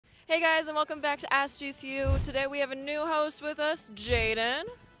Hey guys, and welcome back to Ask GCU. Today we have a new host with us, Jaden.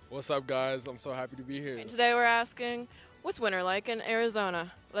 What's up, guys? I'm so happy to be here. And today we're asking, what's winter like in Arizona?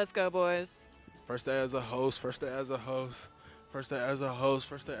 Let's go, boys. First day as a host, first day as a host, first day as a host,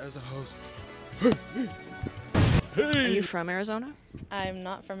 first day as a host. Are you from Arizona? I'm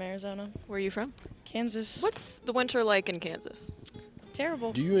not from Arizona. Where are you from? Kansas. What's the winter like in Kansas?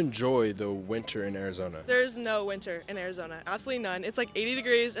 Terrible. Do you enjoy the winter in Arizona? There's no winter in Arizona. Absolutely none. It's like 80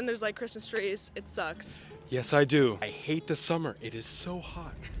 degrees and there's like Christmas trees. It sucks. Yes, I do. I hate the summer. It is so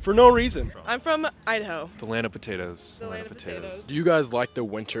hot. For no reason. I'm from Idaho. The land of potatoes. The land of potatoes. Do you guys like the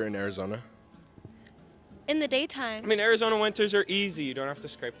winter in Arizona? In the daytime. I mean, Arizona winters are easy. You don't have to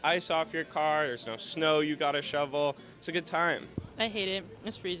scrape ice off your car. There's no snow you gotta shovel. It's a good time. I hate it.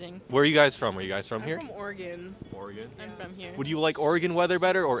 It's freezing. Where are you guys from? Are you guys from here? I'm from Oregon. Oregon? I'm from here. Would you like Oregon weather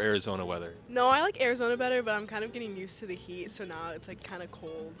better or Arizona weather? No, I like Arizona better, but I'm kind of getting used to the heat, so now it's like kind of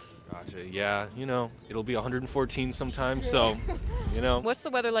cold. Gotcha. Yeah, you know, it'll be 114 sometimes, so, you know. What's the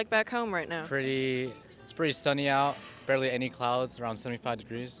weather like back home right now? It's pretty sunny out, barely any clouds, around 75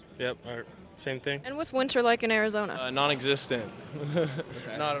 degrees. Yep, same thing. And what's winter like in Arizona? Non-existent.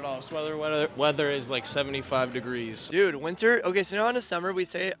 Not at all. So weather is like 75 degrees. Dude, winter. Okay, so now in the summer we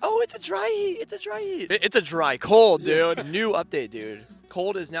say, oh, it's a dry heat. It's a dry heat. It's a dry cold, dude. New update, dude.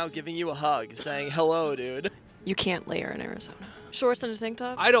 Cold is now giving you a hug, saying hello, dude. You can't layer in Arizona. Shorts and a tank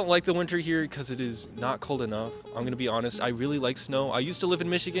top? I don't like the winter here because it is not cold enough. I'm going to be honest. I really like snow. I used to live in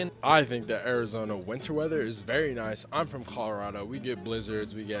Michigan. I think that Arizona winter weather is very nice. I'm from Colorado. We get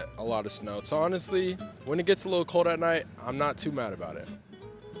blizzards. We get a lot of snow. So honestly, when it gets a little cold at night, I'm not too mad about it.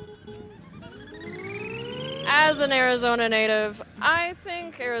 As an Arizona native, I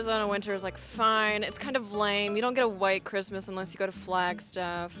think Arizona winter is like fine. It's kind of lame. You don't get a white Christmas unless you go to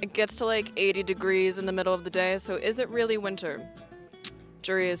Flagstaff. It gets to like 80 degrees in the middle of the day, so is it really winter?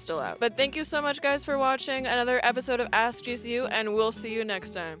 Jury is still out. But thank you so much, guys, for watching another episode of Ask GCU, and we'll see you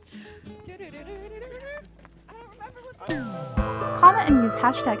next time. Comment and use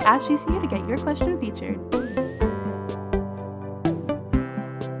hashtag AskGCU to get your question featured.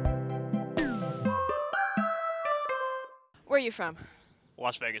 Where are you from?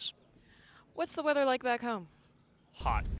 Las Vegas. What's the weather like back home? Hot.